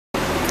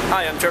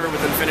Hi, I'm Trevor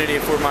with Infiniti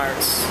at Fort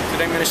Myers.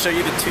 Today I'm going to show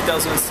you the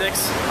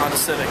 2006 Honda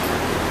Civic.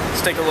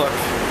 Let's take a look.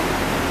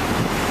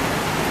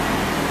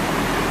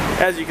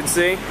 As you can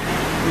see,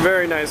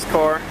 very nice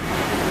car.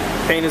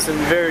 Paint is in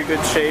very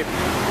good shape.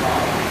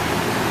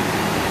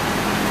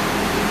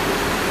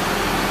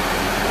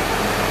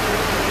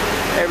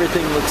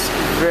 Everything looks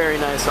very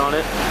nice on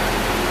it.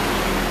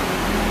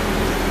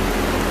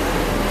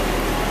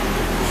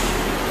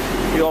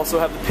 You also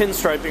have the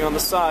pinstriping on the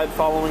side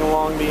following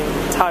along the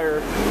entire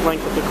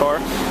length of the car,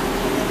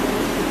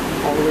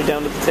 all the way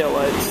down to the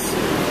taillights.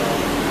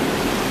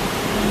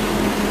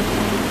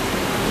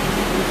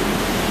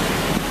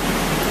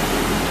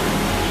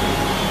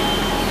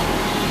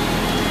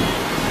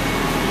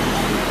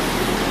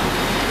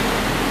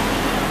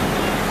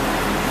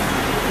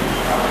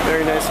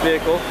 Very nice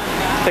vehicle.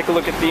 Take a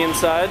look at the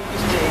inside.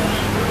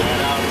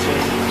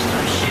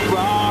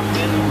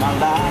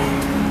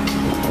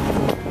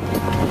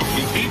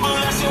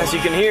 As you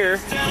can hear,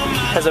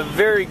 has a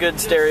very good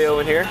stereo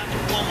in here.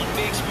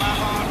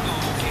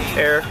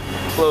 Air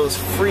blows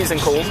freezing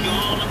cold. You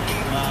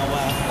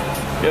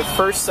have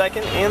first,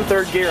 second, and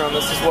third gear on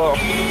this as well.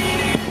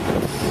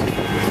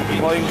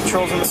 Volume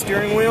controls on the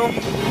steering wheel.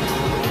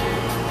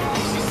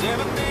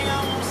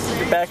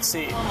 Your back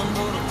seat.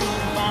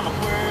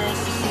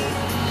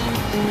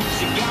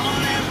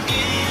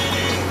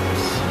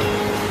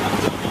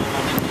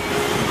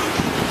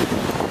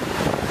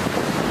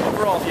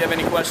 Overall, if you have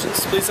any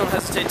questions, please don't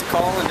hesitate to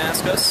call and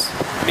ask us,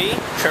 me,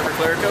 Trevor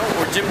Clerico,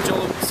 or Jim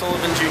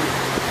Sullivan Jr.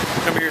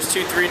 Number here is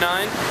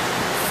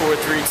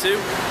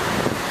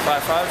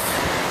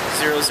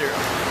 239-432-5500.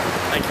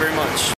 Thank you very much.